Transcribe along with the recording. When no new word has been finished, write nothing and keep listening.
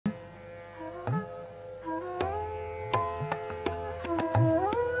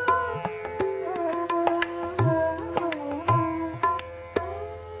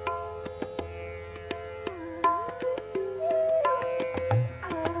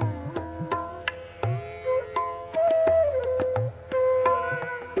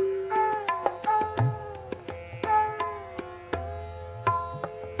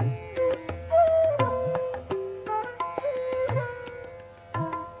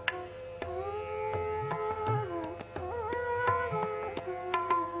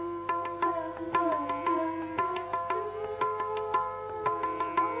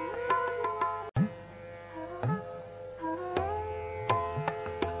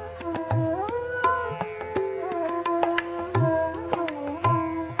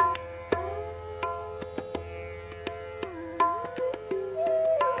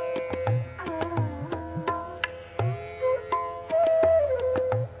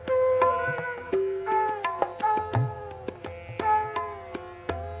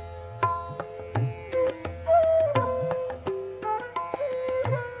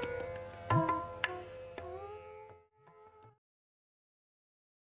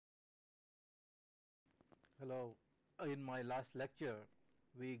Hello. In my last lecture,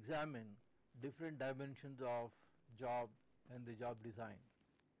 we examined different dimensions of job and the job design.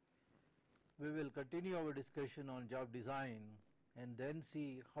 We will continue our discussion on job design and then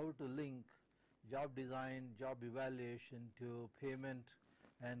see how to link job design, job evaluation to payment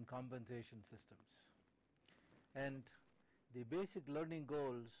and compensation systems. And the basic learning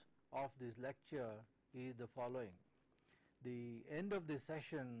goals of this lecture is the following. The end of this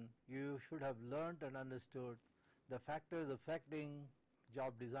session, you should have learned and understood the factors affecting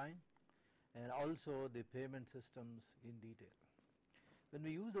job design and also the payment systems in detail. When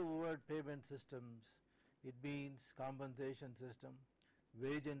we use the word payment systems, it means compensation system,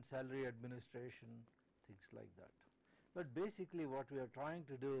 wage and salary administration, things like that. But basically what we are trying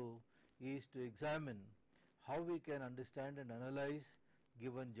to do is to examine how we can understand and analyze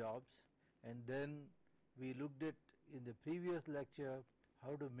given jobs, and then we looked at in the previous lecture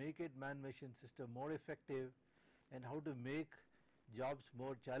how to make it man-machine system more effective and how to make jobs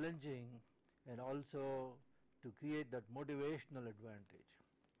more challenging and also to create that motivational advantage.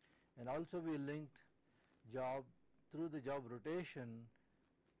 And also we linked job through the job rotation,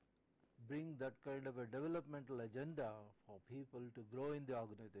 bring that kind of a developmental agenda for people to grow in the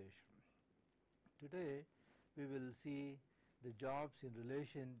organization. Today we will see the jobs in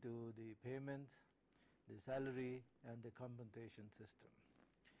relation to the payments, the salary and the compensation system.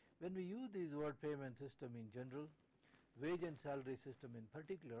 When we use this word payment system in general, wage and salary system in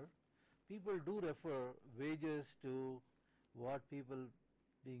particular, people do refer wages to what people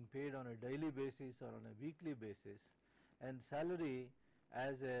being paid on a daily basis or on a weekly basis, and salary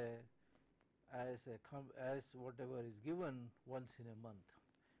as whatever is given once in a month.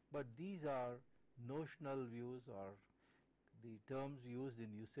 But these are notional views or the terms used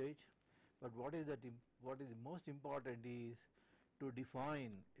in usage. But what is most important is to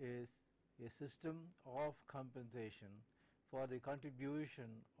define is a system of compensation for the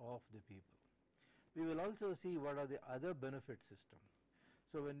contribution of the people. We will also see what are the other benefit system.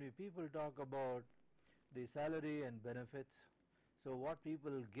 So when people talk about the salary and benefits, so what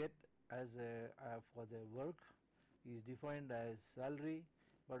people get as for their work is defined as salary,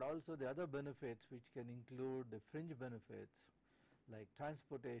 but also the other benefits which can include the fringe benefits like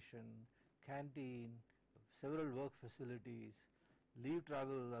transportation, canteen, several work facilities, leave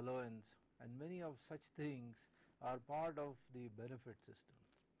travel allowance, and many of such things are part of the benefit system.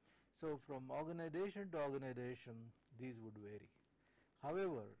 So from organization to organization these would vary.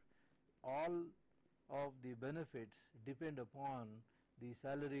 However, all of the benefits depend upon the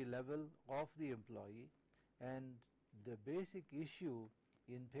salary level of the employee, and the basic issue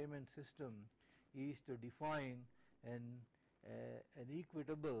in payment system is to define an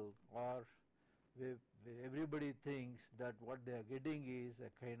equitable, or where everybody thinks that what they are getting is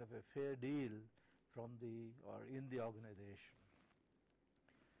a kind of a fair deal from the or in the organization.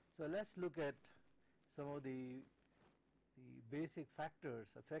 So let's look at some of the basic factors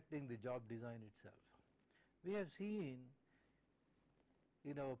affecting the job design itself. We have seen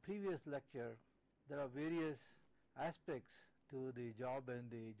in our previous lecture there are various aspects to the job, and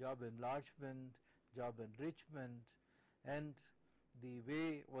the job enlargement, job enrichment, and the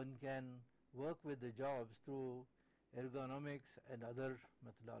way one can work with the jobs through ergonomics and other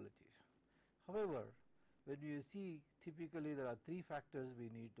methodologies. However, when you see, typically there are three factors we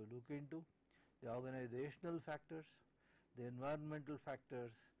need to look into: the organizational factors, the environmental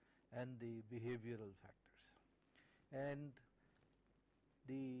factors, and the behavioral factors. And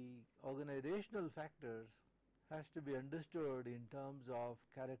the organizational factors has to be understood in terms of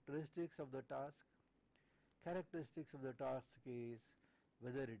characteristics of the task. Characteristics of the task is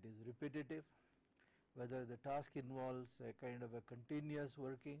whether it is repetitive, whether the task involves a kind of a continuous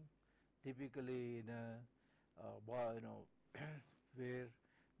working, typically in a where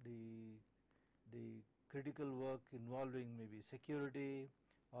the critical work involving maybe security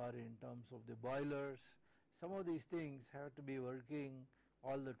or in terms of the boilers. Some of these things have to be working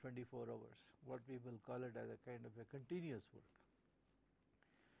all the 24 hours, what people call it as a kind of a continuous work.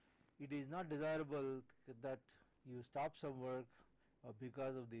 It is not desirable that you stop some work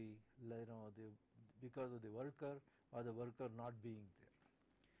because of the because of the worker or the worker not being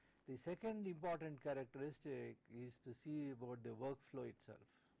there. The second important characteristic is to see about the workflow itself.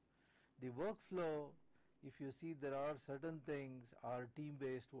 The workflow, if you see, there are certain things are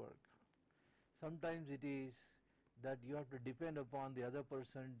team-based work. Sometimes it is that you have to depend upon the other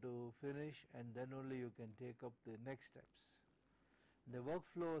person to finish, and then only you can take up the next steps. The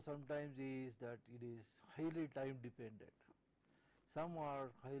workflow sometimes is that it is highly time dependent. Some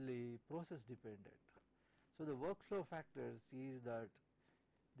are highly process dependent. So the workflow factors is that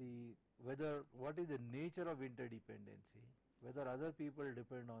the whether what is the nature of interdependency, whether other people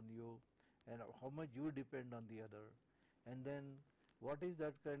depend on you and how much you depend on the other, and then what is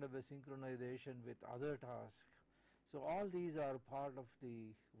that kind of a synchronization with other tasks. So all these are part of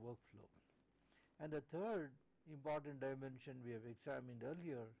the workflow. And the third important dimension we have examined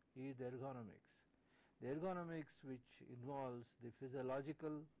earlier is the ergonomics. The ergonomics which involves the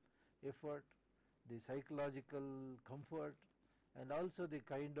physiological effort, the psychological comfort, and also the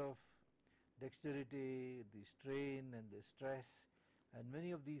kind of dexterity, the strain and the stress, and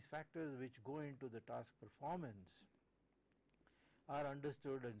many of these factors which go into the task performance are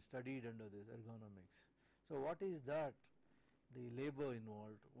understood and studied under this ergonomics. So what is that? The labor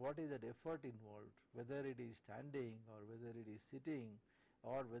involved, what is that effort involved, whether it is standing or whether it is sitting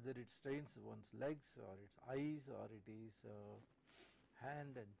or whether it strains one's legs or its eyes or it is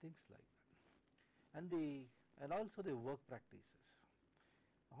hand and things like that. And also the work practices.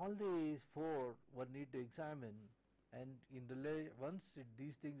 All these four one need to examine, and once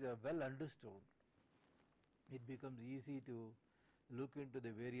these things are well understood, it becomes easy to look into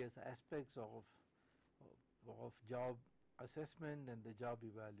the various aspects of job assessment and the job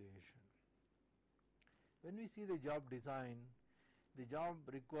evaluation. When we see the job design, the job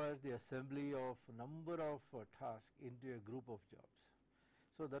requires the assembly of a number of tasks into a group of jobs.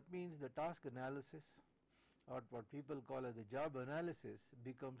 So that means the task analysis, or what people call as the job analysis,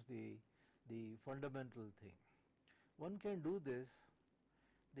 becomes the fundamental thing. One can do this,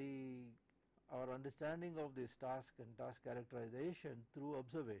 our understanding of this task and task characterization through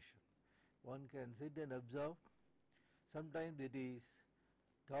observation. One can sit and observe. Sometimes it is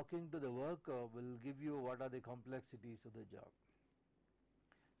talking to the worker will give you what are the complexities of the job.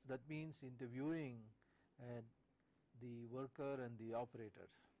 So that means interviewing the worker and the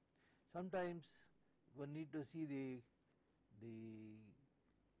operators. Sometimes one need to see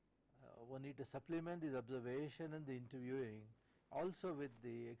one need to supplement this observation and the interviewing also with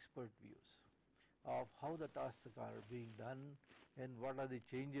the expert views of how the tasks are being done and what are the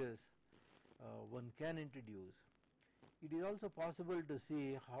changes one can introduce. It is also possible to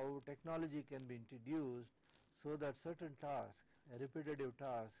see how technology can be introduced so that certain tasks, a repetitive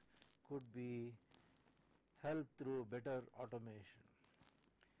task, could be helped through better automation.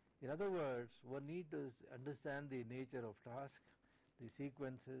 In other words, one needs to understand the nature of task, the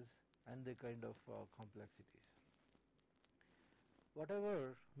sequences and the kind of complexities.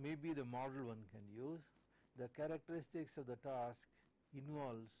 Whatever may be the model one can use, the characteristics of the task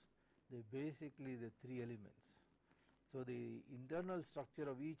involves basically the three elements. So the internal structure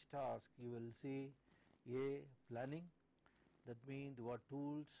of each task, you will see A, planning, that means what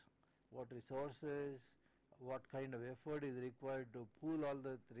tools, what resources, what kind of effort is required to pool all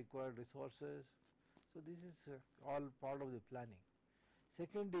the required resources. So this is all part of the planning.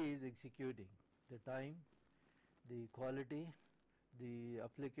 Second is executing, the time, the quality, the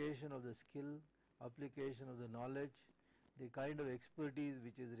application of the skill, application of the knowledge, the kind of expertise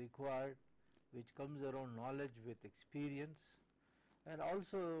which is required, which comes around knowledge with experience, and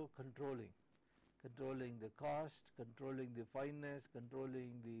also controlling the cost, controlling the fineness,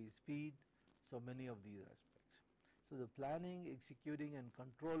 controlling the speed, so many of these aspects. So the planning, executing and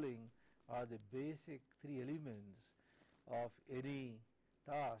controlling are the basic three elements of any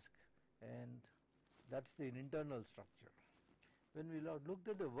task, and that is the internal structure. When we looked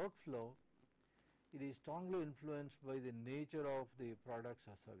at the workflow, it is strongly influenced by the nature of the products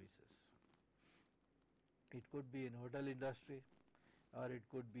or services. It could be in hotel industry, or it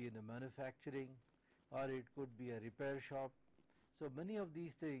could be in the manufacturing, or it could be a repair shop. So many of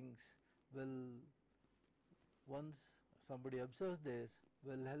these things will, once somebody observes this,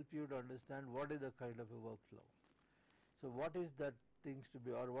 will help you to understand what is the kind of a workflow. So what is that things to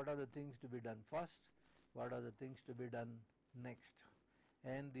be, or what are the things to be done first, what are the things to be done next,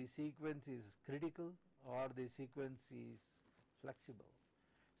 and the sequence is critical or the sequence is flexible.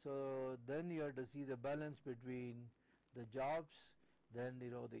 So then you have to see the balance between the jobs, then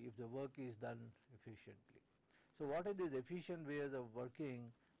if the work is done efficiently. So what are these efficient ways of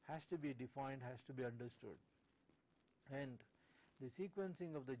working has to be defined, has to be understood, and the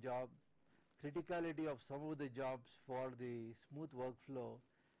sequencing of the job, criticality of some of the jobs for the smooth workflow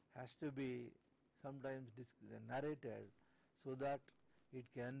has to be sometimes narrated so that it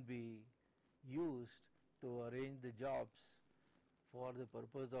can be used to arrange the jobs for the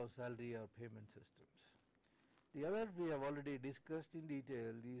purpose of salary or payment systems. The other we have already discussed in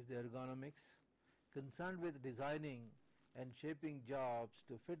detail is the ergonomics, concerned with designing and shaping jobs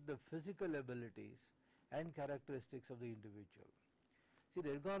to fit the physical abilities and characteristics of the individual. See,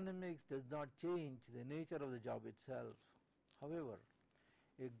 the ergonomics does not change the nature of the job itself. However,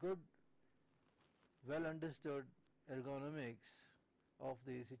 a good, well understood ergonomics of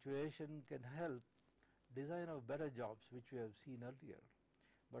the situation can help design of better jobs, which we have seen earlier.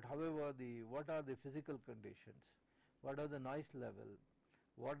 But however, what are the physical conditions, what are the noise level,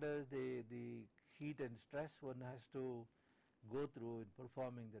 what is the heat and stress one has to go through in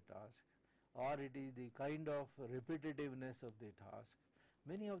performing the task, or it is the kind of repetitiveness of the task.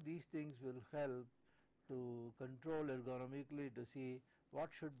 Many of these things will help to control ergonomically to see what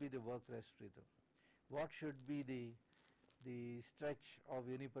should be the work rest rhythm, what should be the stretch of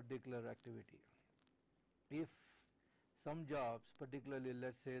any particular activity. If some jobs, particularly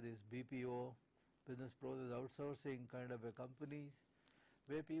let us say this BPO, business process outsourcing kind of a companies,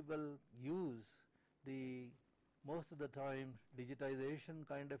 where people use the most of the time digitization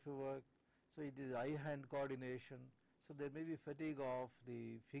kind of a work, so it is eye-hand coordination, so there may be fatigue of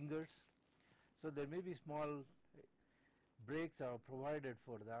the fingers, so there may be small breaks are provided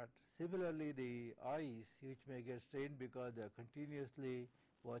for that. Similarly, the eyes which may get strained because they are continuously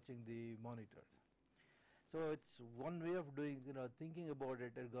watching the monitors. So it's one way of doing, thinking about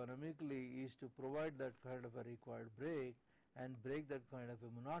it ergonomically is to provide that kind of a required break and break that kind of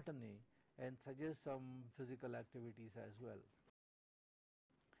a monotony and suggest some physical activities as well.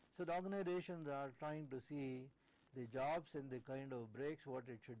 So the organizations are trying to see the jobs and the kind of breaks what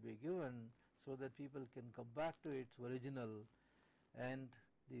it should be given so that people can come back to its original, and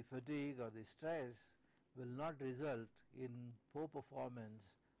the fatigue or the stress will not result in poor performance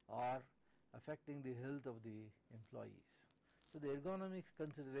or affecting the health of the employees. So the ergonomics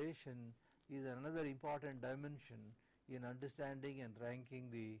consideration is another important dimension in understanding and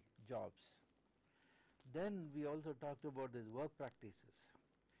ranking the jobs. Then we also talked about these work practices.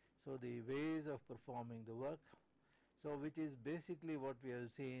 So the ways of performing the work, so which is basically what we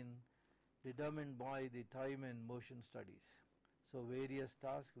have seen determined by the time and motion studies. So various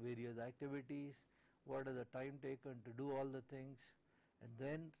tasks, various activities, what are the time taken to do all the things, and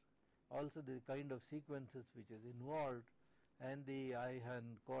then also the kind of sequences which is involved and the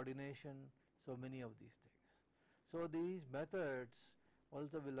eye-hand coordination, so many of these things. So these methods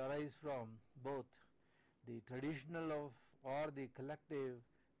also will arise from both the traditional of or the collective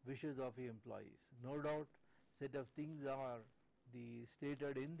wishes of the employees. No doubt set of things are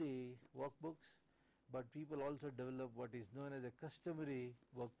stated in the workbooks, but people also develop what is known as a customary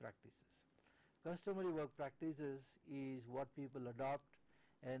work practices. Customary work practices is what people adopt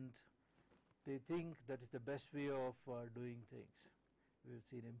and they think that is the best way of doing things. We have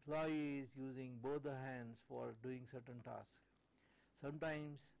seen employees using both the hands for doing certain tasks.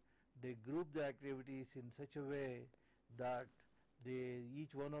 Sometimes they group the activities in such a way that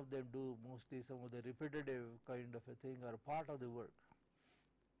each one of them do mostly some of the repetitive kind of a thing or part of the work.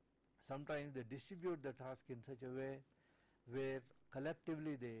 Sometimes they distribute the task in such a way where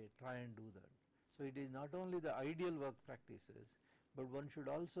collectively they try and do that. So it is not only the ideal work practices, but one should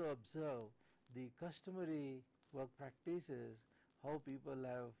also observe the customary work practices, how people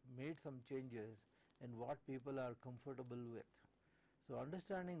have made some changes and what people are comfortable with. So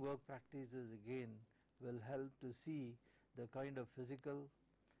understanding work practices again will help to see the kind of physical,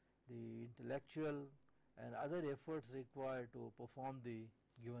 the intellectual and other efforts required to perform the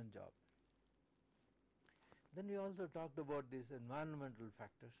given job. Then we also talked about these environmental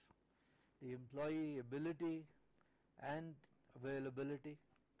factors, the employee ability and availability.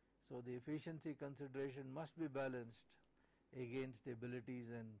 So the efficiency consideration must be balanced against the abilities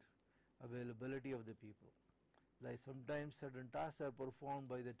and availability of the people. Like sometimes certain tasks are performed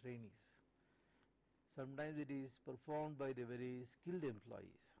by the trainees. Sometimes it is performed by the very skilled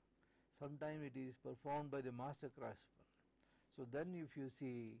employees. Sometimes it is performed by the master craftsman. So then if you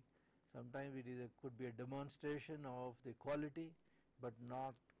see, sometimes it is could be a demonstration of the quality, but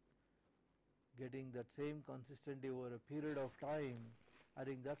not getting that same consistency over a period of time. I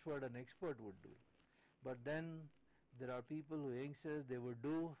think that's what an expert would do. But then there are people who youngsters they would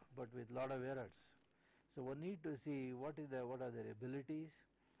do, but with lot of errors. So one need to see what are their abilities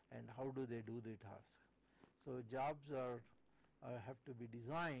and how do they do the task. So jobs have to be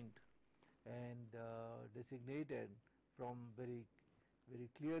designed and designated from very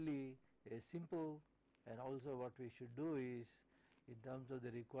clearly a simple, and also what we should do is in terms of the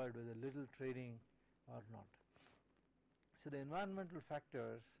required whether little training or not. So the environmental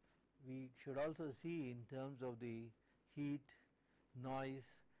factors we should also see in terms of the heat, noise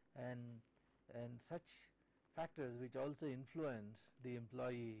and such factors which also influence the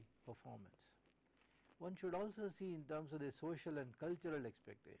employee performance. One should also see in terms of the social and cultural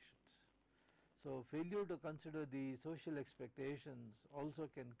expectations. So failure to consider the social expectations also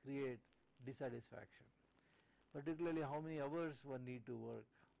can create dissatisfaction. particularly how many hours one need to work,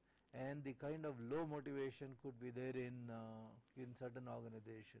 and the kind of low motivation could be there in certain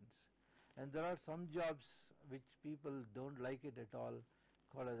organizations. And there are some jobs which people don't like it at all,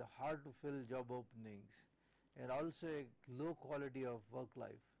 called as hard to fill job openings, and also a low quality of work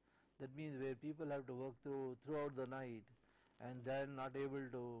life. That means where people have to work throughout the night and then not able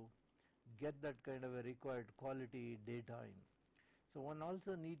to get that kind of a required quality daytime. So one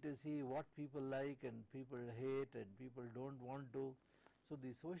also need to see what people like and people hate and people don't want to. So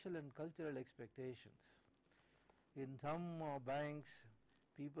the social and cultural expectations. In some banks,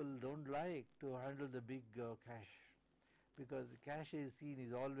 people don't like to handle the big cash, because cash is seen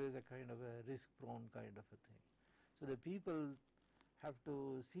is always a kind of a risk prone kind of a thing. So the people have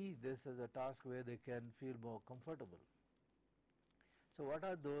to see this as a task where they can feel more comfortable. So what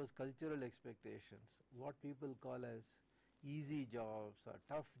are those cultural expectations? What people call as easy jobs or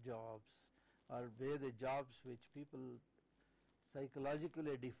tough jobs, or where the jobs which people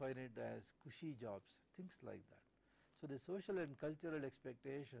psychologically define it as cushy jobs, things like that. So the social and cultural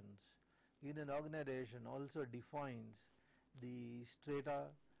expectations in an organization also defines the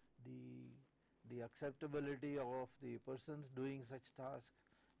strata, the acceptability of the persons doing such tasks,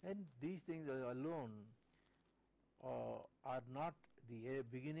 and these things alone are not the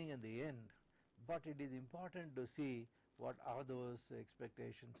beginning and the end, but it is important to see what are those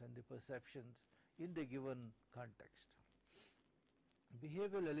expectations and the perceptions in the given context.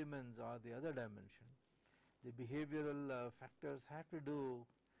 Behavioral elements are the other dimension. The behavioral factors have to do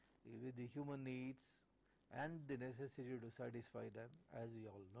with the human needs and the necessity to satisfy them, as we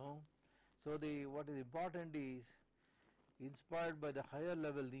all know. So what is important is, inspired by the higher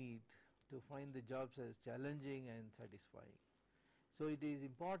level need to find the jobs as challenging and satisfying. So it is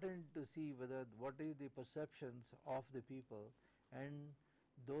important to see whether what is the perceptions of the people, and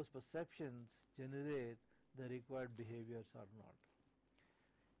those perceptions generate the required behaviors or not.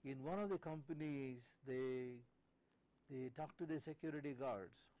 In one of the companies, they talked to the security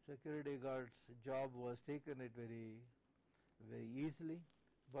guards. Security guards' job was taken it very easily,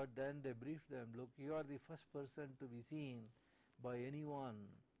 but then they briefed them, look, you are the first person to be seen by anyone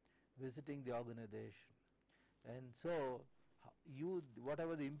visiting the organization, and so you,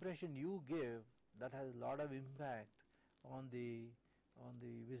 whatever the impression you give, that has a lot of impact on the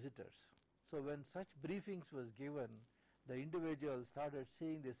visitors. So when such briefings was given, the individual started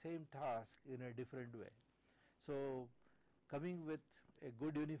seeing the same task in a different way. So coming with a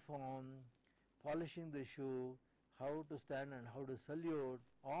good uniform, polishing the shoe, how to stand and how to salute,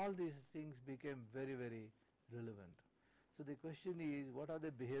 all these things became very relevant. So the question is, what are the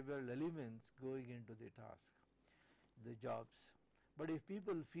behavioral elements going into the task, the jobs? But if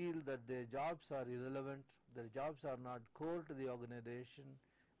people feel that their jobs are irrelevant, their jobs are not core to the organization,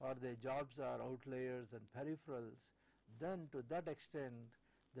 or their jobs are outliers and peripherals, then to that extent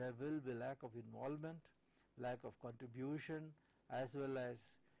there will be lack of involvement, lack of contribution, as well as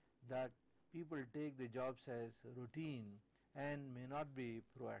that people take the jobs as routine and may not be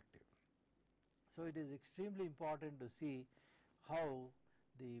proactive. So it is extremely important to see how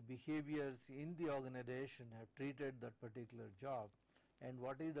the behaviors in the organization have treated that particular job, and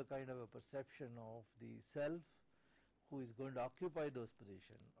what is the kind of a perception of the self who is going to occupy those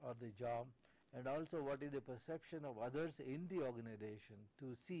positions or the job, and also what is the perception of others in the organization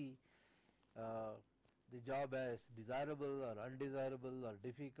to see the job as desirable or undesirable or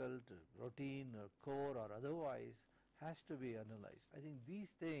difficult, routine or core or otherwise, has to be analyzed. I think these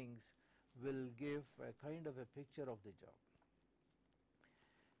things will give a kind of a picture of the job.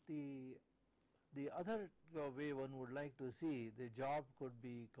 The other way one would like to see the job could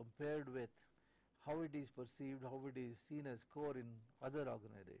be compared with how it is perceived, how it is seen as core in other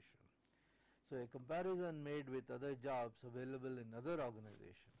organizations. So a comparison made with other jobs available in other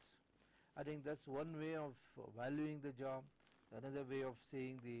organizations. I think that's one way of valuing the job. Another way of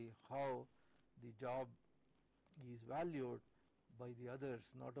seeing how the job is valued by the others,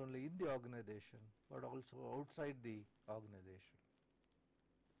 not only in the organization but also outside the organization.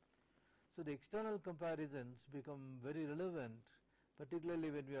 So the external comparisons become very relevant,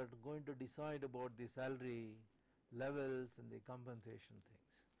 particularly when we are going to decide about the salary levels and the compensation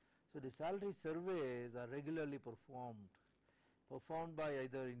things. So the salary surveys are regularly performed by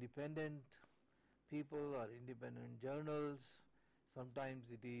either independent people or independent journals. Sometimes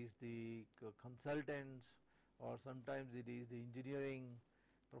it is the consultants, or sometimes it is the engineering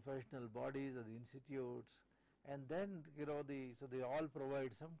professional bodies or the institutes, and then so they all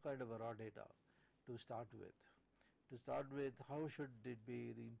provide some kind of a raw data to start with. To start with, how should it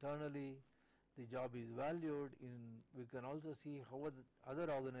be internally the job is valued in. We can also see how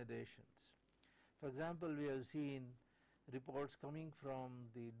other organizations. For example, we have seen reports coming from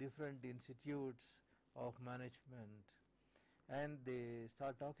the different institutes of management, and they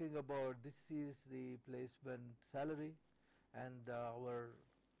start talking about this is the placement salary, and our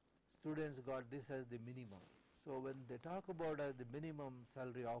students got this as the minimum. So when they talk about as the minimum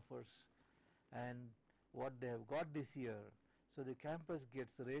salary offers and what they have got this year, so the campus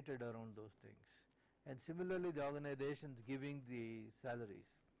gets rated around those things. And similarly, the organizations giving the salaries.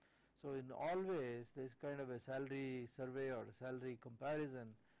 So in always this kind of a salary survey or salary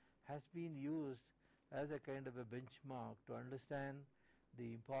comparison has been used as a kind of a benchmark to understand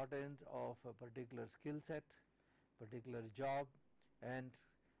the importance of a particular skill set, particular job, and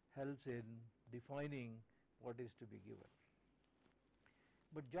helps in defining what is to be given.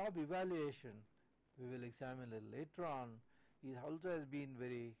 But job evaluation, we will examine a little later on, is also has been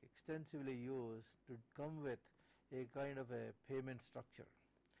very extensively used to come with a kind of a payment structure.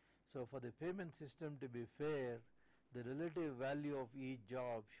 So for the payment system to be fair, the relative value of each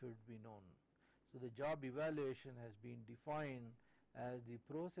job should be known. So the job evaluation has been defined as the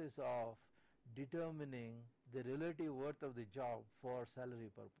process of determining the relative worth of the job for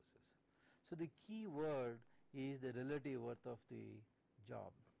salary purposes. So the key word is the relative worth of the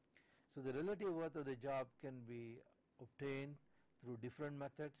job. So the relative worth of the job can be obtained through different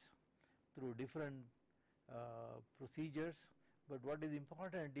methods, through different procedures, but what is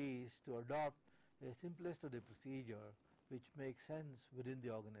important is to adopt a simplest of the procedure which makes sense within the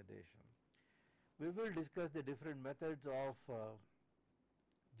organization. We will discuss the different methods of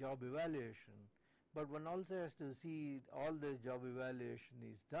job evaluation, but one also has to see all this job evaluation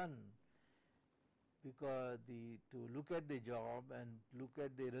is done because to look at the job and look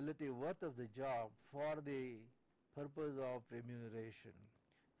at the relative worth of the job for the purpose of remuneration,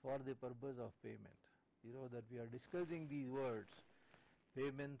 for the purpose of payment. You know that we are discussing these words: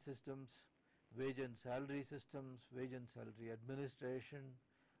 payment systems, wage and salary systems, wage and salary administration,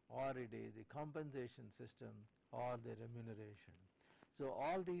 or it is the compensation system or the remuneration. So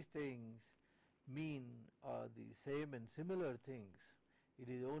all these things mean the same and similar things. It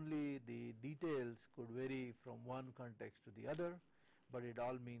is only the details could vary from one context to the other, but it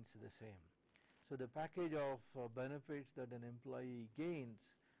all means the same. So the package of benefits that an employee gains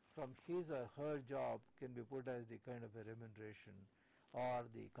from his or her job can be put as the kind of a remuneration or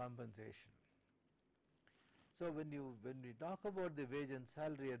the compensation. So when we talk about the wage and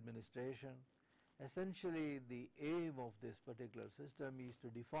salary administration, essentially the aim of this particular system is to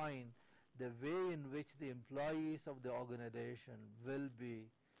define the way in which the employees of the organization will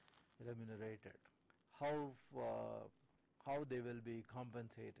be remunerated, how they will be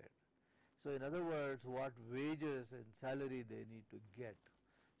compensated. So in other words, what wages and salary they need to get.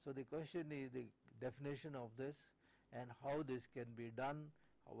 So the question is the definition of this and how this can be done,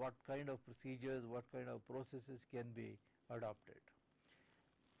 what kind of procedures, what kind of processes can be adopted.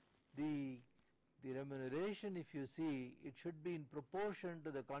 The remuneration, if you see, it should be in proportion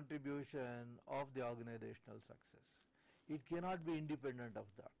to the contribution of the organizational success. It cannot be independent of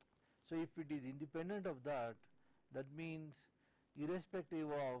that. So if it is independent of that, that means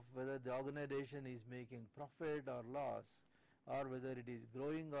irrespective of whether the organization is making profit or loss, or whether it is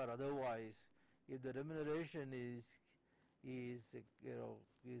growing or otherwise, if the remuneration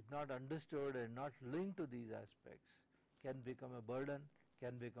is not understood and not linked to these aspects, can become a burden,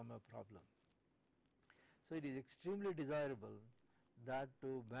 can become a problem. So it is extremely desirable that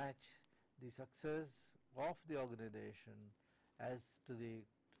to match the success of the organization as to the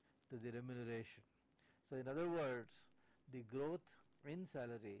remuneration. So in other words, the growth in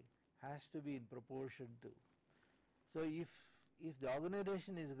salary has to be in proportion to. So if the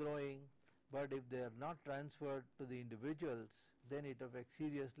organization is growing, but if they are not transferred to the individuals, then it affects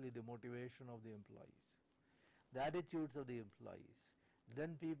seriously the motivation of the employees, the attitudes of the employees.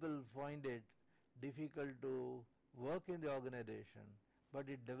 Then people find it difficult to work in the organization, but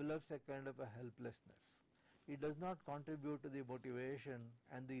it develops a kind of a helplessness. It does not contribute to the motivation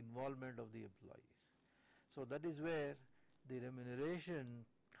and the involvement of the employees. So that is where the remuneration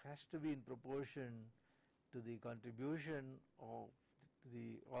has to be in proportion to the contribution of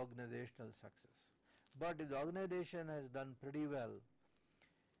the organizational success. But if the organization has done pretty well,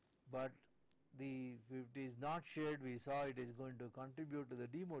 but if it is not shared, we saw it is going to contribute to the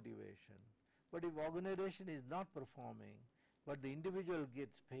demotivation. But if organization is not performing, but the individual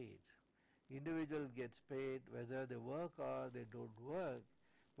gets paid, whether they work or they don't work,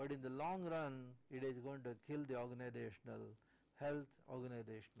 but in the long run it is going to kill the organizational health,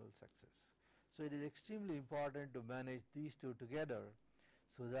 organizational success. So it is extremely important to manage these two together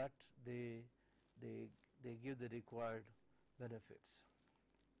so that they give the required benefits.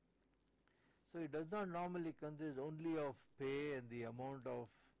 So it does not normally consist only of pay and the amount of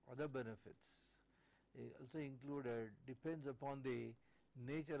other benefits. It also included depends upon the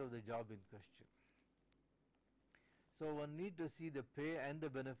nature of the job in question. So one need to see the pay and the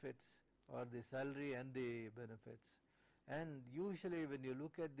benefits, or the salary and the benefits. And usually when you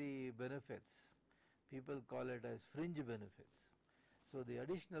look at the benefits, people call it as fringe benefits. So the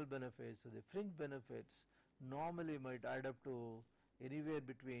additional benefits, so the fringe benefits normally might add up to anywhere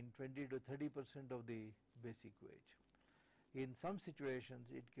between 20 to 30% of the basic wage. In some situations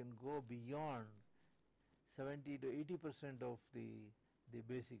it can go beyond 70 to 80% of the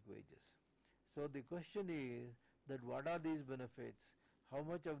basic wages. So the question is that what are these benefits, how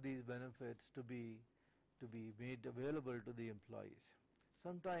much of these benefits to be made available to the employees.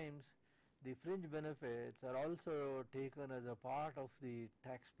 Sometimes the fringe benefits are also taken as a part of the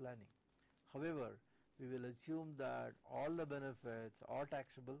tax planning. However, we will assume that all the benefits are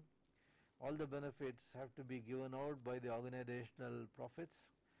taxable, all the benefits have to be given out by the organizational profits,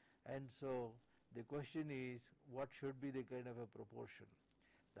 and so the question is what should be the kind of a proportion.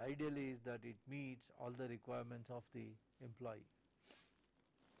 The ideal is that it meets all the requirements of the employee.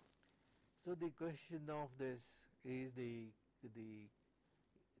 So the question of this is the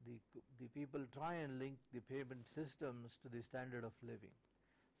people try and link the payment systems to the standard of living.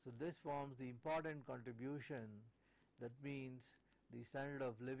 So this forms the important contribution. That means the standard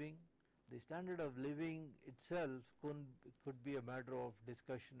of living. The standard of living itself could be a matter of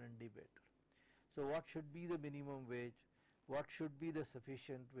discussion and debate. So what should be the minimum wage? What should be the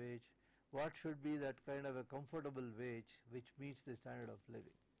sufficient wage? What should be that kind of a comfortable wage which meets the standard of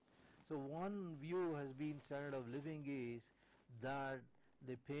living? So one view has been standard of living is that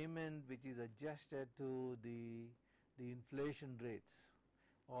the payment which is adjusted to the inflation rates,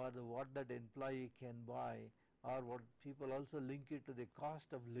 or what that employee can buy, or what people also link it to the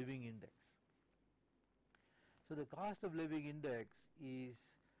cost of living index. So the cost of living index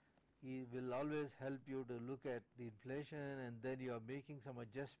will always help you to look at the inflation, and then you are making some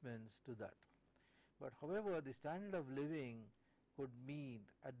adjustments to that. But however, the standard of living could mean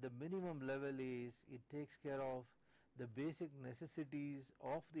at the minimum level is it takes care of the basic necessities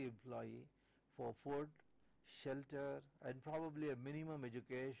of the employee for food, shelter, and probably a minimum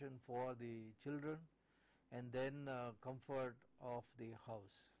education for the children, and then comfort of the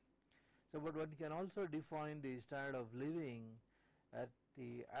house. So but one can also define the standard of living as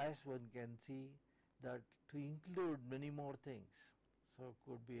one can see that to include many more things. So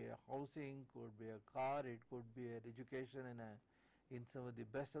could be a housing, could be a car, it could be an education in some of the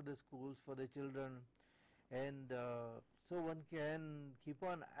best of the schools for the children, and so one can keep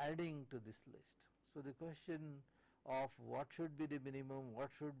on adding to this list. So the question of what should be the minimum, what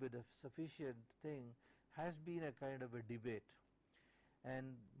should be the sufficient thing has been a kind of a debate,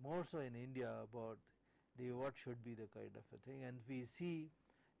 and more so in India about what should be the kind of a thing, and we see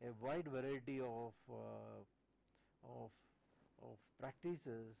a wide variety of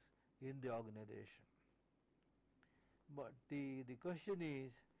practices in the organization. But the question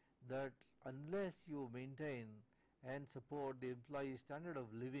is that unless you maintain and support the employee standard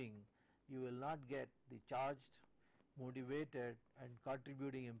of living, you will not get the charged, motivated, and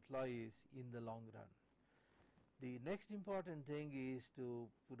contributing employees in the long run. The next important thing is to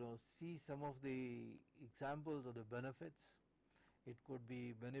see some of the examples of the benefits. It could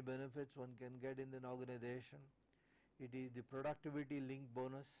be many benefits one can get in an organization. It is the productivity linked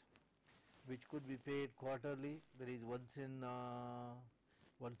bonus, which could be paid quarterly, that is once in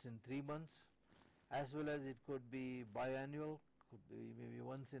 3 months, as well as it could be biannual, could be maybe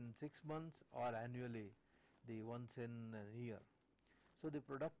once in 6 months, or annually, the once in a year. So the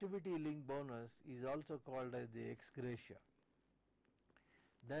productivity linked bonus is also called as the ex gratia.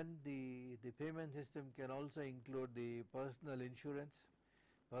 Then the payment system can also include the personal insurance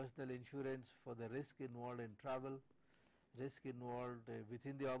for the risk involved in travel, risk involved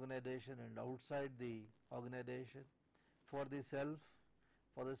within the organization and outside the organization, for the self,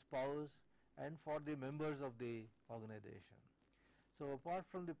 for the spouse, and for the members of the organization. So apart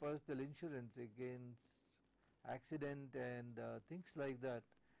from the personal insurance against accident and things like that,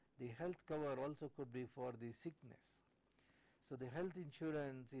 the health cover also could be for the sickness. So the health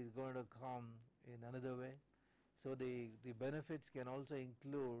insurance is going to come in another way. So the benefits can also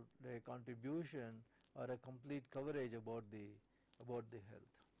include a contribution or a complete coverage about the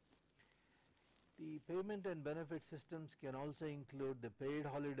health. The payment and benefit systems can also include the paid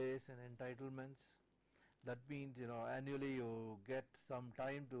holidays and entitlements. That means annually you get some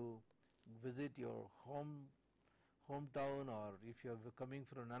time to visit your hometown, or if you are coming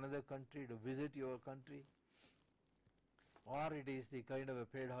from another country, to visit your country. or it is the kind of a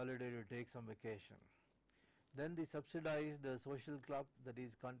paid holiday to take some vacation. Then the subsidized social club, that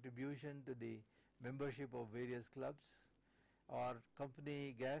is contribution to the membership of various clubs, or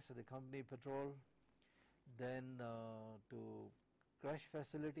company gas or the company petrol. Then to crash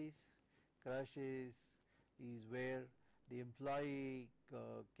facilities. Crash is where the employee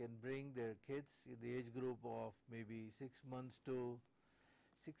can bring their kids in the age group of maybe 6 months to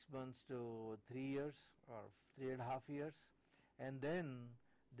 3 years or 3.5 years, and then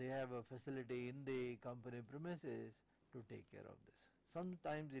they have a facility in the company premises to take care of this.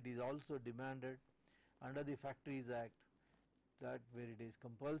 Sometimes it is also demanded under the Factories Act that where it is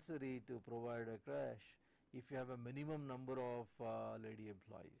compulsory to provide a crash if you have a minimum number of lady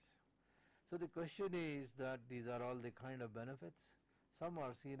employees. So the question is that these are all the kind of benefits. Some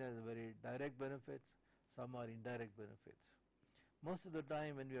are seen as very direct benefits, some are indirect benefits. Most of the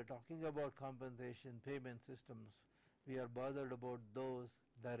time when we are talking about compensation payment systems, we are bothered about those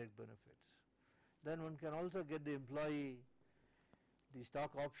direct benefits. Then one can also get the employee the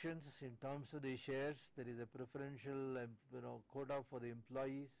stock options in terms of the shares. There is a preferential quota for the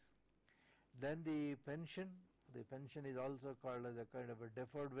employees. Then the pension is also called as a kind of a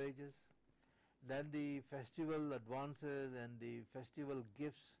deferred wages. Then the festival advances and the festival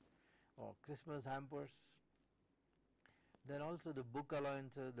gifts or Christmas hampers. Then also the book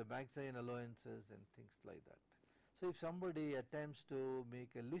allowances, the magazine allowances and things like that. So if somebody attempts to make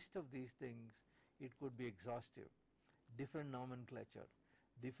a list of these things, it could be exhaustive. Different nomenclature,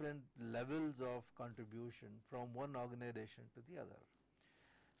 different levels of contribution from one organization to the other.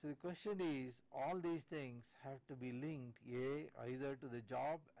 So the question is, all these things have to be linked either to the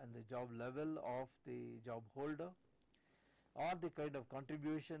job and the job level of the job holder, or the kind of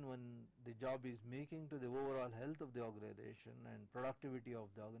contribution when the job is making to the overall health of the organization and productivity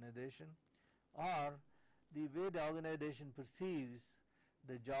of the organization, or the way the organization perceives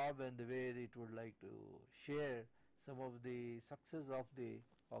the job and the way it would like to share some of the success of the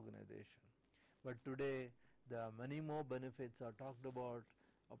organization. But today there are many more benefits are talked about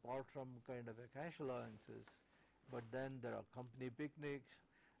apart from kind of a cash allowances, but then there are company picnics,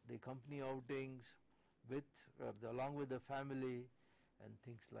 the company outings with along with the family and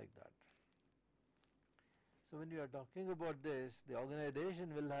things like that. So when you are talking about this, the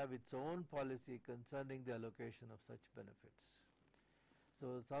organization will have its own policy concerning the allocation of such benefits.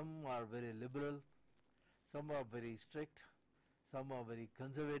 So some are very liberal, some are very strict, some are very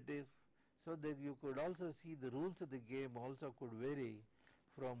conservative. So that you could also see the rules of the game also could vary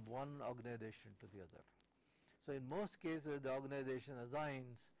from one organization to the other. So in most cases the organization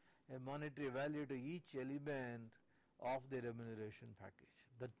assigns a monetary value to each element of the remuneration package.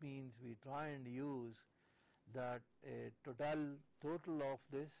 That means we try and use that a total of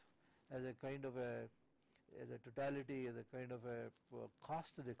this as a kind of as a totality, as a kind of a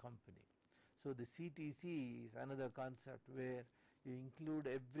cost to the company. So the CTC is another concept where you include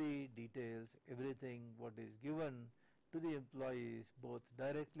every details, everything what is given to the employees both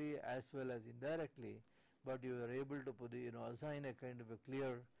directly as well as indirectly, but you are able to assign a kind of a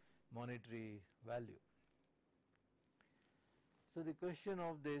clear monetary value. So the question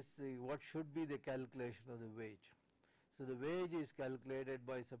of this, what should be the calculation of the wage? So the wage is calculated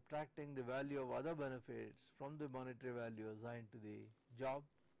by subtracting the value of other benefits from the monetary value assigned to the job.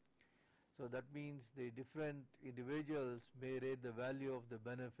 So that means the different individuals may rate the value of the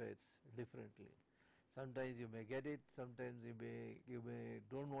benefits differently. Sometimes you may get it, sometimes you may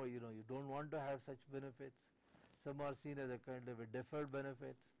don't know, you don't want to have such benefits. Some are seen as a kind of a deferred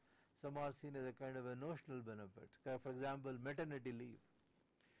benefits, some are seen as a kind of a notional benefits. For example, maternity leave.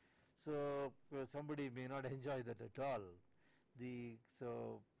 So somebody may not enjoy that at all.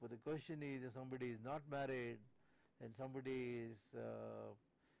 So the question is, if somebody is not married and somebody is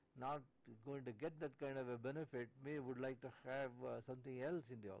not going to get that kind of a benefit, would like to have something else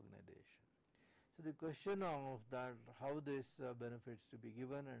in the organization. So the question of that, how this benefits to be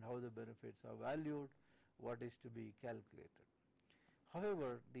given and how the benefits are valued, what is to be calculated.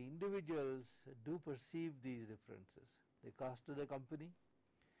 However, the individuals do perceive these differences. The cost to the company,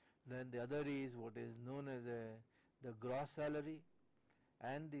 then the other is what is known as the gross salary,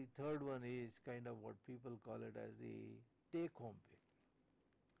 and the third one is kind of what people call it as the take home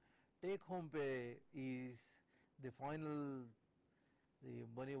pay. Take home pay is the final, the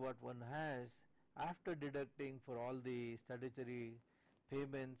money what one has after deducting for all the statutory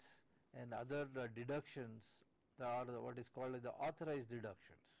payments and other deductions that are what is called as the authorized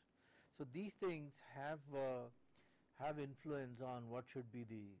deductions. So these things have influence on what should be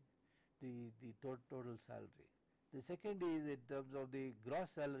the total salary. The second is in terms of the gross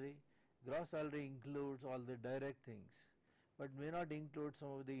salary. Gross salary includes all the direct things, but may not include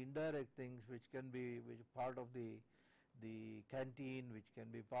some of the indirect things which can be part of the canteen, which can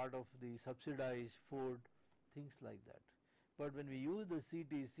be part of the subsidized food, things like that. But when we use the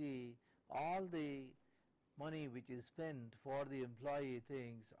CTC, all the money which is spent for the employee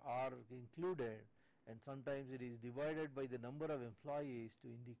things are included, and sometimes it is divided by the number of employees to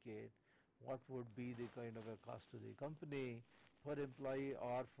indicate what would be the kind of a cost to the company per employee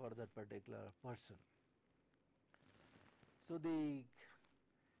or for that particular person. So the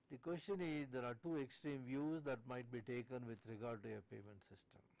question is, there are two extreme views that might be taken with regard to a payment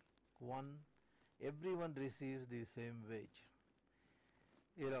system. One, everyone receives the same wage.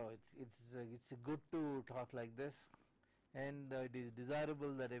 You know, it's good to talk like this, and it is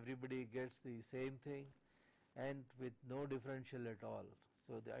desirable that everybody gets the same thing and with no differential at all.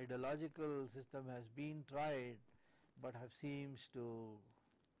 So the ideological system has been tried, but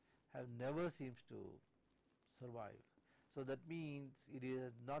never seems to survive. So that means it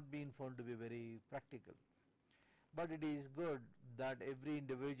has not been found to be very practical. But it is good that every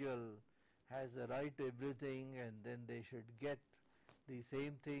individual has the right to everything, and then they should get the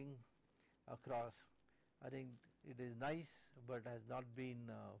same thing across. I think it is nice, but has not been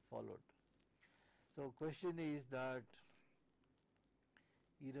followed. So question is that,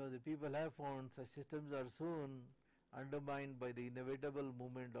 the people have found such systems are soon undermined by the inevitable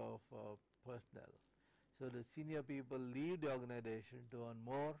movement of personnel. So the senior people leave the organization to earn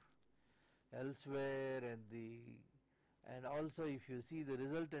more elsewhere, and also if you see the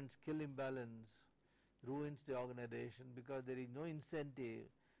resultant skill imbalance ruins the organization, because there is no incentive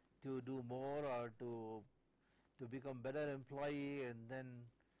to do more or to become better employee, and then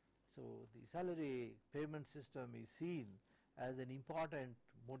so the salary payment system is seen as an important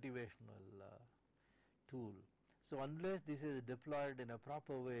motivational tool. So unless this is deployed in a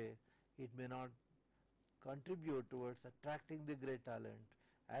proper way, it may not contribute towards attracting the great talent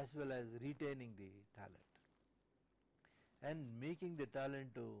as well as retaining the talent and making the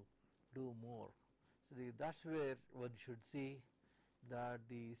talent to do more. So that's where one should see that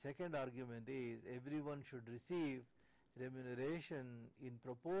the second argument is everyone should receive remuneration in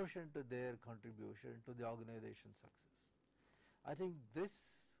proportion to their contribution to the organization's success. I think this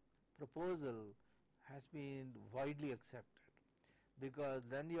proposal has been widely accepted, because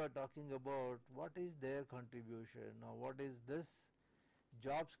then you are talking about what is their contribution or what is this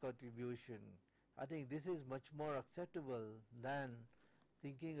job's contribution. I think this is much more acceptable than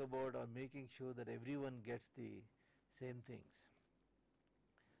thinking about or making sure that everyone gets the same things.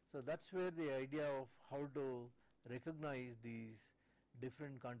 So that's where the idea of how to recognize these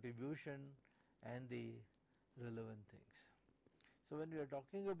different contribution and the relevant things. So when we are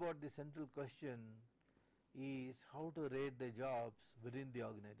talking about the central question is how to rate the jobs within the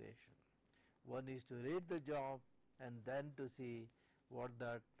organization. One is to rate the job and then to see what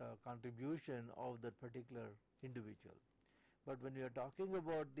that contribution of that particular individual. But when we are talking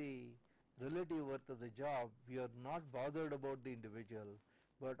about the relative worth of the job, we are not bothered about the individual,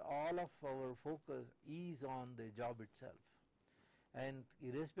 but all of our focus is on the job itself. And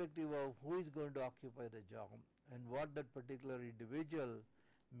irrespective of who is going to occupy the job and what that particular individual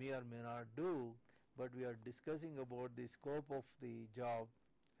may or may not do, but we are discussing about the scope of the job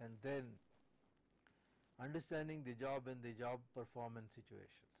and then understanding the job and the job performance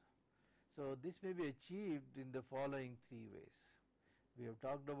situations. So this may be achieved in the following three ways. We have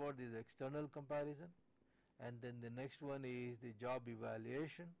talked about this external comparison, and then the next one is the job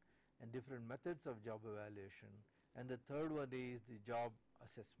evaluation and different methods of job evaluation, and the third one is the job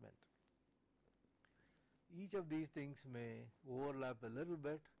assessment. Each of these things may overlap a little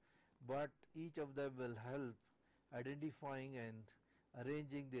bit, but each of them will help identifying and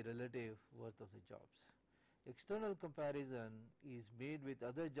arranging the relative worth of the jobs. External comparison is made with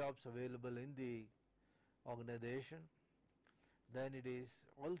other jobs available in the organization. Then it is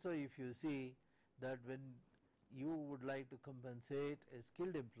also, if you see that when you would like to compensate a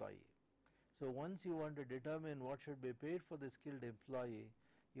skilled employee, so once you want to determine what should be paid for the skilled employee,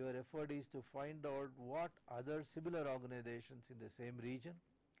 your effort is to find out what other similar organizations in the same region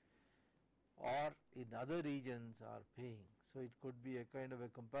or in other regions are paying. So it could be a kind of a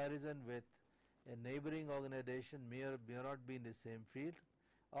comparison with a neighboring organization may or may not be in the same field,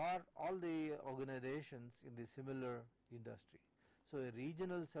 or all the organizations in the similar industry. So a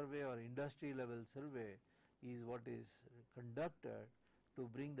regional survey or industry level survey is what is conducted to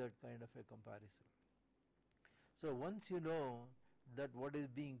bring that kind of a comparison. So once you know that what is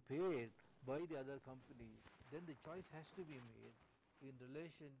being paid by the other companies, then the choice has to be made in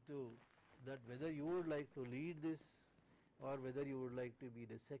relation to that whether you would like to lead this or whether you would like to be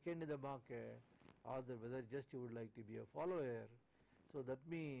the second in the market or whether just you would like to be a follower. So that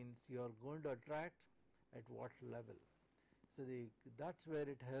means you are going to attract at what level. So that's where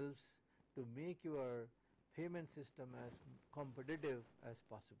it helps to make your payment system as competitive as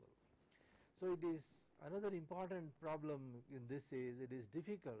possible. So it is another important problem in this is it is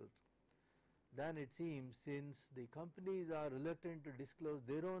difficult than it seems, since the companies are reluctant to disclose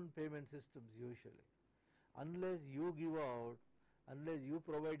their own payment systems usually. Unless you give out, unless you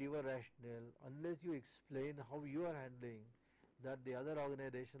provide your rationale, unless you explain how you are handling, that the other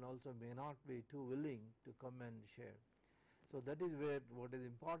organization also may not be too willing to come and share. So that is where what is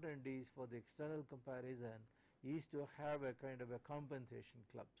important is for the external comparison is to have a kind of a compensation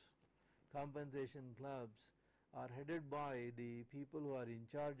clubs. Compensation clubs are headed by the people who are in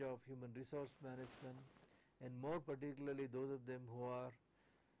charge of human resource management, and more particularly those of them who are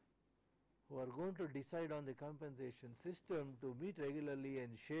going to decide on the compensation system to meet regularly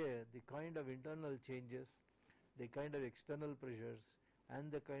and share the kind of internal changes, the kind of external pressures,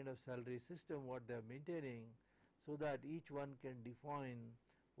 and the kind of salary system what they are maintaining, so that each one can define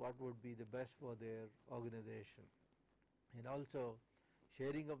what would be the best for their organization. And also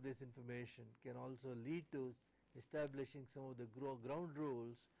sharing of this information can also lead to establishing some of the ground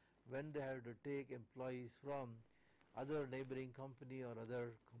rules when they have to take employees from other neighboring company or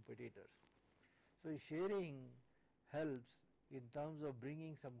other competitors. So sharing helps in terms of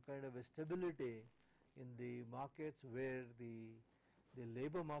bringing some kind of a stability in the markets where the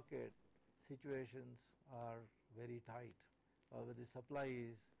labor market situations are very tight, or where the supply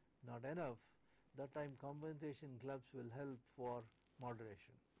is not enough. That time compensation clubs will help for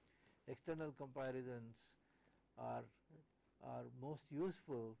moderation. External comparisons are most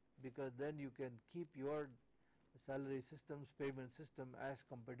useful, because then you can keep your salary systems, payment system as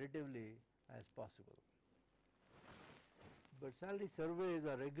competitively as possible. But salary surveys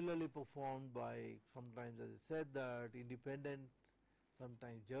are regularly performed by, sometimes as I said, that independent,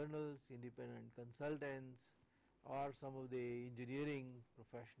 sometimes journals, independent consultants, or some of the engineering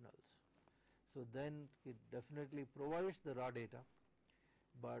professionals. So then it definitely provides the raw data,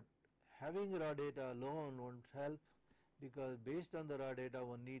 but having raw data alone won't help, because based on the raw data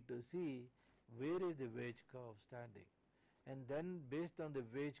one need to see where is the wage curve standing, and then based on the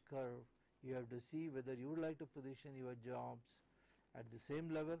wage curve you have to see whether you would like to position your jobs at the same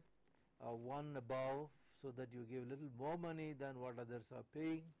level or one above, so that you give a little more money than what others are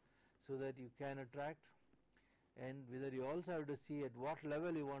paying, so that you can attract, and whether you also have to see at what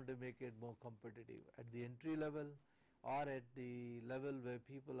level you want to make it more competitive, at the entry level or at the level where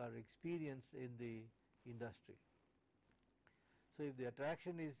people are experienced in the industry. So if the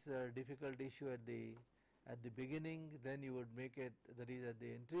attraction is a difficult issue at the beginning, then you would make it, that is at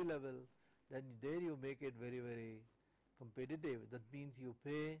the entry level, then there you make it very, very competitive. That means you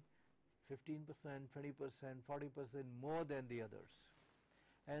pay 15%, 20%, 40% more than the others.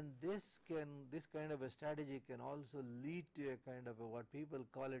 And this kind of a strategy can also lead to a kind of what people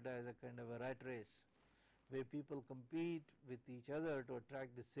call it as a kind of a rat race, where people compete with each other to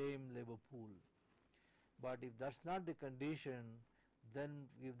attract the same labor pool. But if that's not the condition, then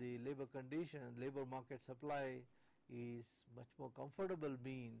if the labor market supply is much more comfortable,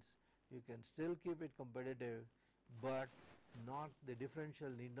 means you can still keep it competitive, but the differential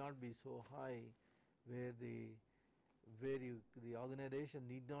need not be so high, where the organization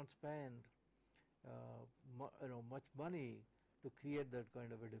need not spend much money to create that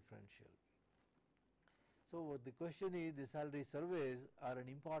kind of a differential. So the question is, the salary surveys are an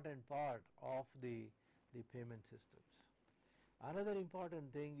important part of the payment systems. Another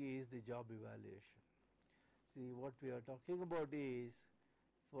important thing is the job evaluation. See, what we are talking about is,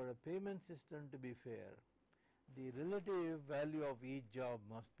 for a payment system to be fair, the relative value of each job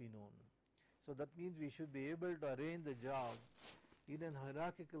must be known. So that means we should be able to arrange the job in a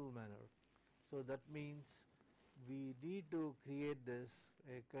hierarchical manner. So that means we need to create this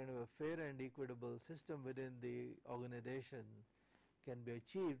a kind of a fair and equitable system within the organization, can be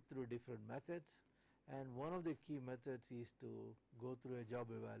achieved through different methods, and one of the key methods is to go through a job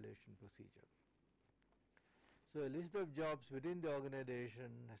evaluation procedure. So a list of jobs within the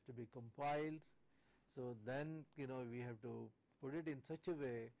organization has to be compiled. So then we have to put it in such a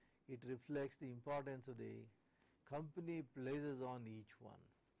way it reflects the importance of the company places on each one.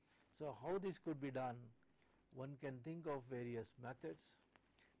 So how this could be done? One can think of various methods.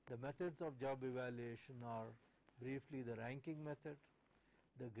 The methods of job evaluation are briefly the ranking method,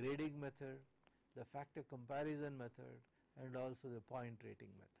 the grading method, the factor comparison method, and also the point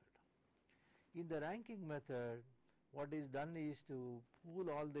rating method. In the ranking method, what is done is to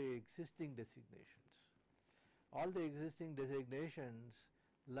pool all the existing designations. All the existing designations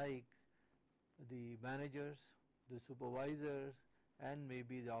like the managers, the supervisors, and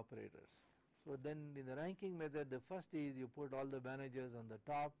maybe the operators. So then in the ranking method, the first is you put all the managers on the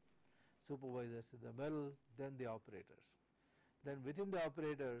top, supervisors in the middle, then the operators. Then within the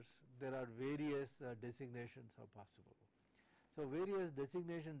operators, there are various designations are possible. So various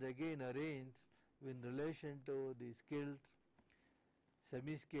designations again arranged in relation to the skilled,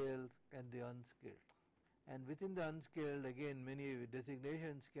 semi-skilled and the unskilled. And within the unskilled, again many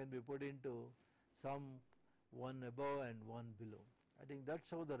designations can be put into some one above and one below. I think that's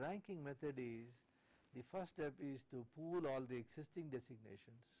how the ranking method is. The first step is to pool all the existing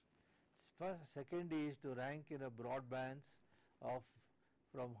designations. Second is to rank in a broad bands of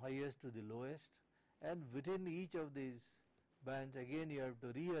from highest to the lowest, and within each of these bands again you have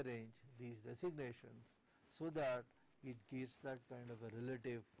to rearrange these designations so that it gives that kind of a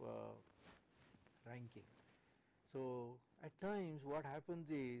relative ranking. So at times what happens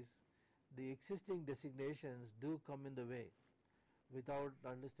is the existing designations do come in the way without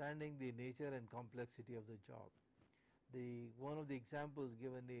understanding the nature and complexity of the job. One of the examples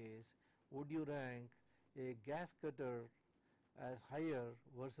given is, would you rank a gas cutter as higher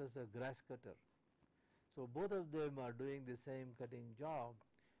versus a grass cutter? So both of them are doing the same cutting job.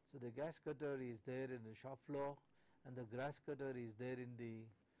 So the gas cutter is there in the shop floor and the grass cutter is there in the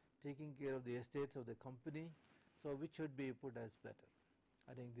taking care of the estates of the company. So which should be put as better?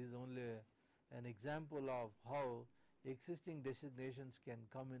 I think this is only an example of how existing designations can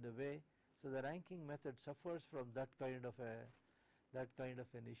come in the way. So the ranking method suffers from that kind of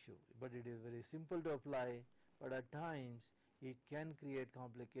an issue, but it is very simple to apply, but at times it can create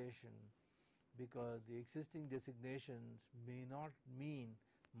complication because the existing designations may not mean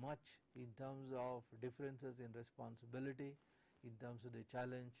much in terms of differences in responsibility, in terms of the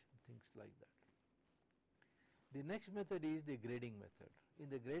challenge, things like that. The next method is the grading method. In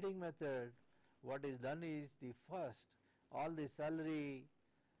the grading method, what is done is the first all the salary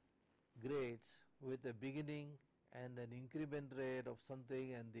grades with a beginning and an increment rate of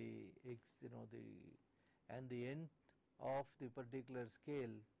something and the end of the particular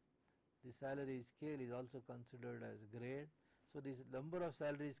scale, the salary scale is also considered as grade. So this number of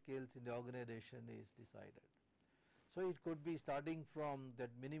salary scales in the organization is decided. So it could be starting from that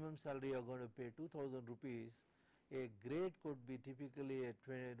minimum salary you are going to pay 2,000 rupees. A grade could be typically at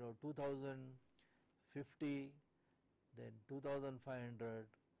 2,050, then 2,500,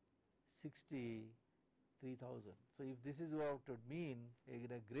 60, 3,000. So if this is what it would mean,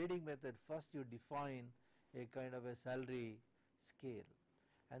 in a grading method, first you define a kind of a salary scale,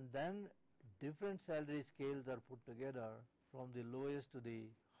 and then different salary scales are put together from the lowest to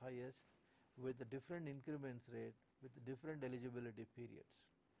the highest with a different increments rate with different eligibility periods.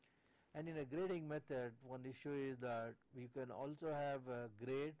 And in a grading method, one issue is that we can also have a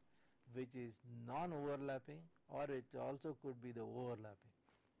grade which is non-overlapping, or it also could be the overlapping.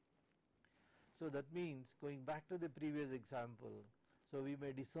 So that means, going back to the previous example, so we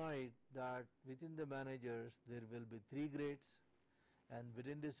may decide that within the managers there will be 3 grades, and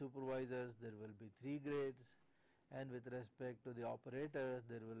within the supervisors there will be 3 grades, and with respect to the operators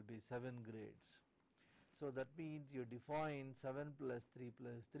there will be 7 grades. So that means you define 7 plus 3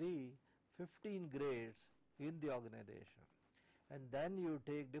 plus 3, 15 grades in the organization, and then you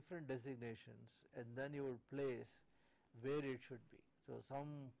take different designations and then you would place where it should be. So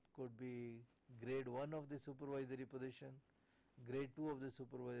some could be grade 1 of the supervisory position, grade 2 of the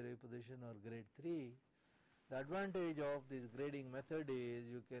supervisory position, or grade 3. The advantage of this grading method is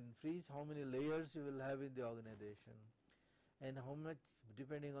you can freeze how many layers you will have in the organization, and how much,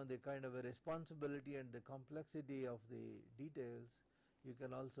 depending on the kind of a responsibility and the complexity of the details, you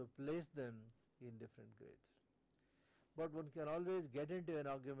can also place them in different grades. But one can always get into an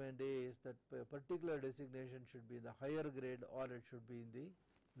argument is that a particular designation should be in the higher grade or it should be in the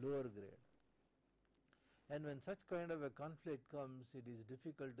lower grade. And when such kind of a conflict comes, it is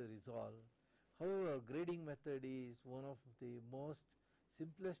difficult to resolve. However, grading method is one of the most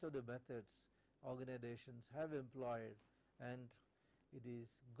simplest of the methods organizations have employed, and it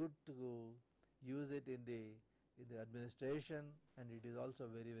is good to use it in the administration, and it is also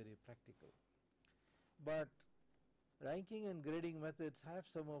very, very practical. But ranking and grading methods have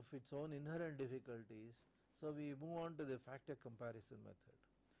some of its own inherent difficulties, so we move on to the factor comparison method.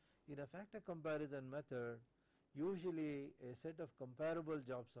 In a factor comparison method, usually a set of comparable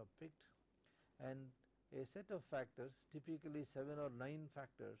jobs are picked, and a set of factors, typically 7 or 9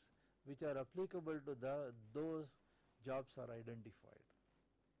 factors, which are applicable to those jobs are identified.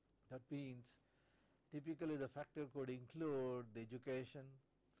 That means typically the factor could include the education,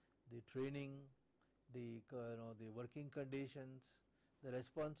 the training, the working conditions, the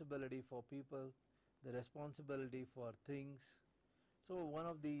responsibility for people, the responsibility for things. So one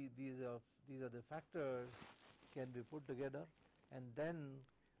of these are the factors can be put together, and then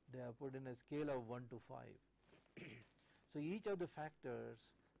they are put in a scale of 1 to 5. So each of the factors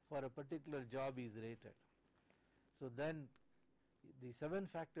for a particular job is rated. So then the 7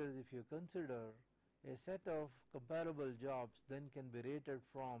 factors, if you consider a set of comparable jobs, then can be rated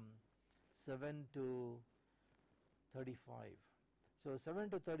from 7 to 35. So 7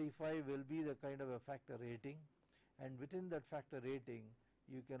 to 35 will be the kind of a factor rating, and within that factor rating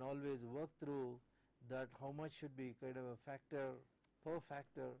you can always work through that how much should be kind of a factor per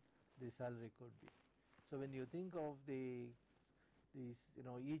factor the salary could be. So when you think of these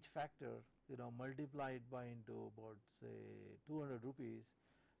each factor multiplied by into about say 200 rupees,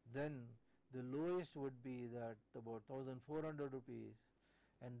 then the lowest would be that about 1400 rupees,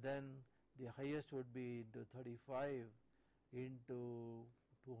 and then the highest would be into 35 into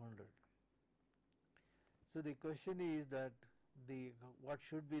 200. So the question is that what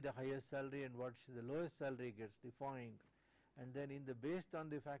should be the highest salary and what the lowest salary gets defined, and then based on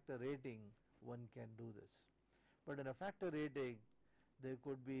the factor rating one can do this. But in a factor rating there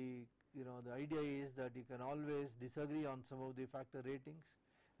could be, the idea is that you can always disagree on some of the factor ratings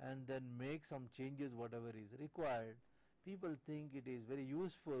and then make some changes whatever is required. People think it is very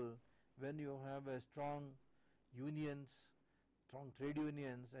useful when you have a strong trade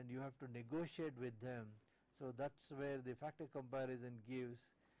unions, and you have to negotiate with them. So that's where the factor comparison gives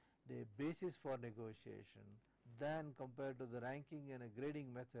the basis for negotiation, than compared to the ranking and a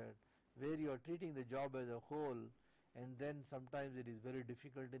grading method where you are treating the job as a whole, and then sometimes it is very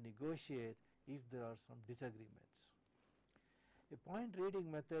difficult to negotiate if there are some disagreements. A point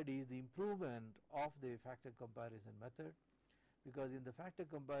rating method is the improvement of the factor comparison method, because in the factor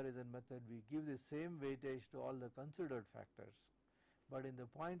comparison method we give the same weightage to all the considered factors, but in the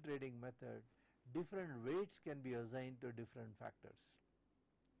point rating method different weights can be assigned to different factors,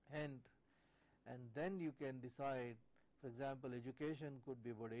 and then you can decide, for example, education could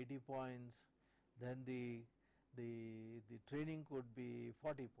be about 80 points, then the training could be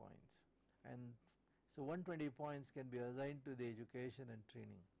 40 points, and so 120 points can be assigned to the education and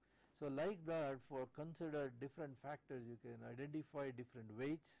training. So like that, for considered different factors you can identify different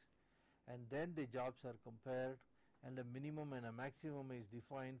weights, and then the jobs are compared, and a minimum and a maximum is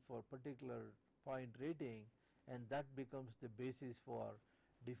defined for particular point rating, and that becomes the basis for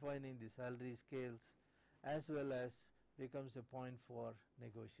defining the salary scales, as well as becomes a point for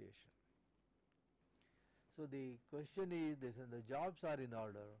negotiation. So the question is this: when the jobs are in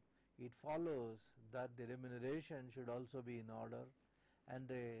order, it follows that the remuneration should also be in order, and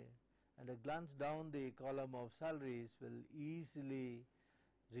a glance down the column of salaries will easily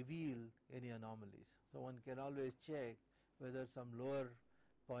reveal any anomalies. So one can always check whether some lower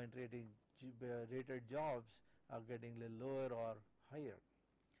point rated jobs are getting a little lower or higher.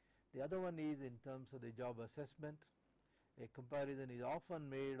 The other one is in terms of the job assessment. A comparison is often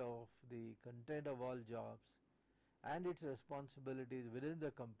made of the content of all jobs and its responsibilities within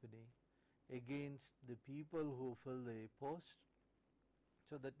the company against the people who fill the post.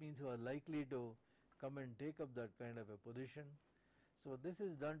 So that means who are likely to come and take up that kind of a position. So this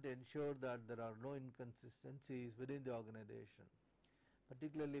is done to ensure that there are no inconsistencies within the organization.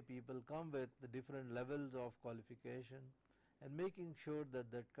 Particularly people come with the different levels of qualification, and making sure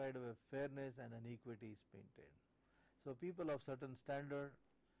that that kind of a fairness and an equity is maintained. So people of certain standard,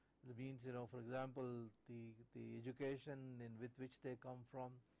 means for example the education with which they come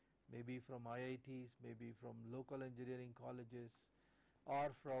from, maybe from IITs, maybe from local engineering colleges, or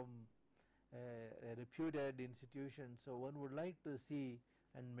from a reputed institution. So one would like to see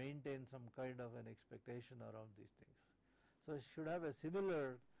and maintain some kind of an expectation around these things. So it should have a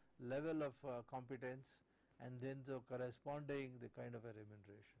similar level of competence, and then so corresponding the kind of a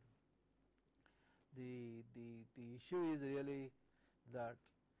remuneration. The issue is really that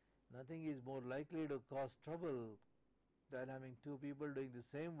nothing is more likely to cause trouble than having two people doing the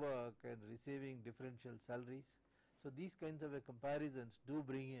same work and receiving differential salaries. So these kinds of comparisons do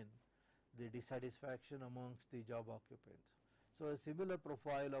bring in the dissatisfaction amongst the job occupants. So a similar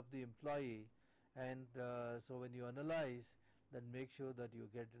profile of the employee, and so when you analyze, then make sure that you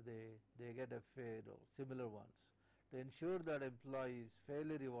get they get a fair or similar ones to ensure that employee is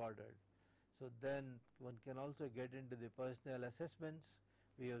fairly rewarded. So then one can also get into the personnel assessments.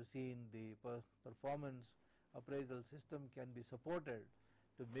 We have seen the performance appraisal system can be supported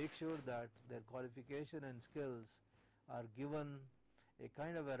to make sure that their qualification and skills are given a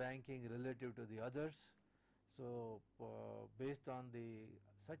kind of a ranking relative to the others. So based on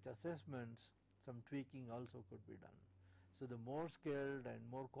such assessments, some tweaking also could be done. So, the more skilled and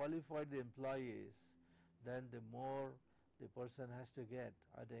more qualified the employee is, then the more the person has to get.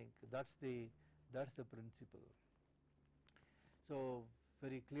 I think that's the principle. So,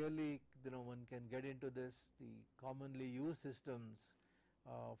 very clearly, one can get into this, the commonly used systems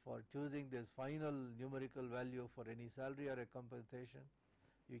for choosing this final numerical value for any salary or a compensation.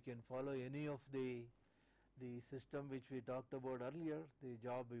 You can follow any of the system which we talked about earlier, the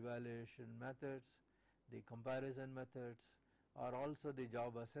job evaluation methods, the comparison methods, or also the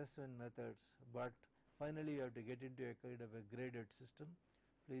job assessment methods, but finally you have to get into a kind of a graded system.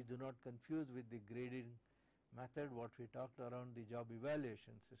 Please do not confuse with the grading method what we talked around the job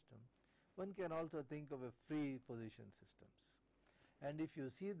evaluation system. One can also think of a free position systems. And if you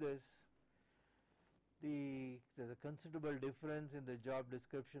see this, there is a considerable difference in the job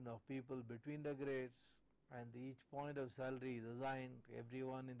description of people between the grades, and each point of salary is assigned.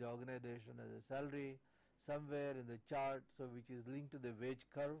 Everyone in the organization has a salary somewhere in the chart, so which is linked to the wage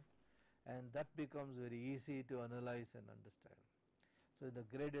curve, and that becomes very easy to analyze and understand. So, in the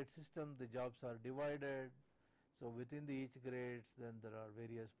graded system, the jobs are divided. So, within each grades, then there are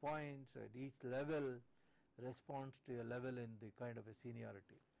various points at each level responds to a level in the kind of a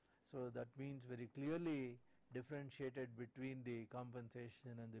seniority. So, that means very clearly differentiated between the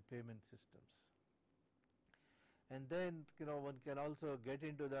compensation and the payment systems. And then one can also get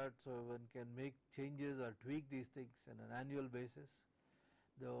into that, so one can make changes or tweak these things on an annual basis.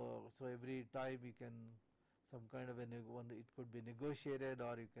 So, every time you can some kind of it could be negotiated,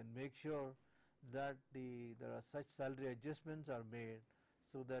 or you can make sure that there are such salary adjustments are made,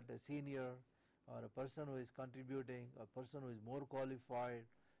 so that a senior or a person who is contributing, a person who is more qualified,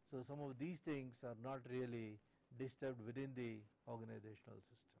 so some of these things are not really disturbed within the organizational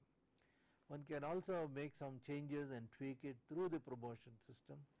system. One can also make some changes and tweak it through the promotion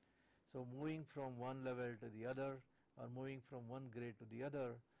system. So, moving from one level to the other, or moving from one grade to the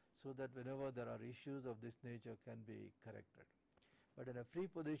other, so that whenever there are issues of this nature can be corrected. But in a free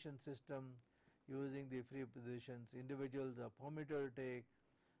position system, using the free positions, individuals are permitted to take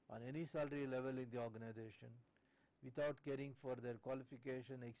on any salary level in the organization without caring for their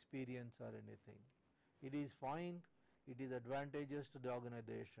qualification, experience or anything. It is fine, it is advantageous to the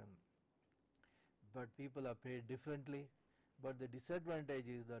organization, but people are paid differently. But the disadvantage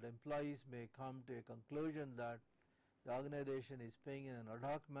is that employees may come to a conclusion that the organization is paying in an ad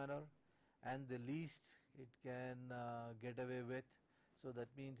hoc manner, and the least it can get away with. So,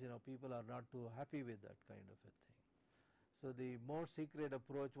 that means people are not too happy with that kind of a thing. So, the more secret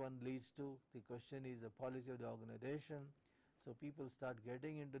approach one leads to, the question is the policy of the organization. So, people start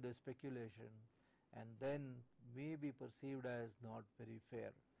getting into the speculation, and then may be perceived as not very fair,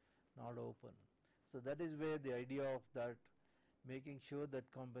 not open. So, that is where the idea of that making sure that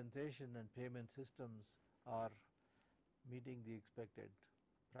compensation and payment systems are meeting the expected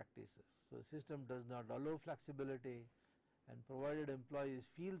practices. So, the system does not allow flexibility, and provided employees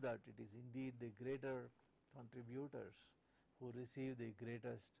feel that it is indeed the greater contributors who receive the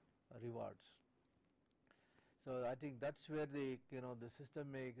greatest rewards. So, I think that is where the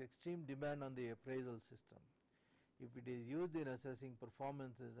system makes extreme demand on the appraisal system. If it is used in assessing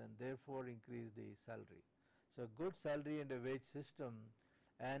performances and therefore increase the salary. So, good salary and a wage system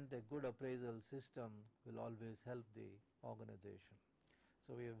and a good appraisal system will always help the organization.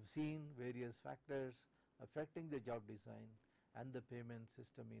 So, we have seen various factors affecting the job design and the payment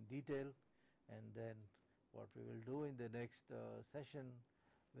system in detail, and then what we will do in the next session,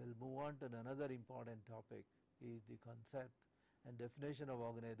 we will move on to another important topic, is the concept and definition of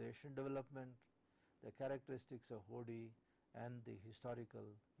organization development, the characteristics of OD and the historical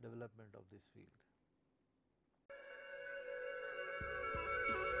development of this field.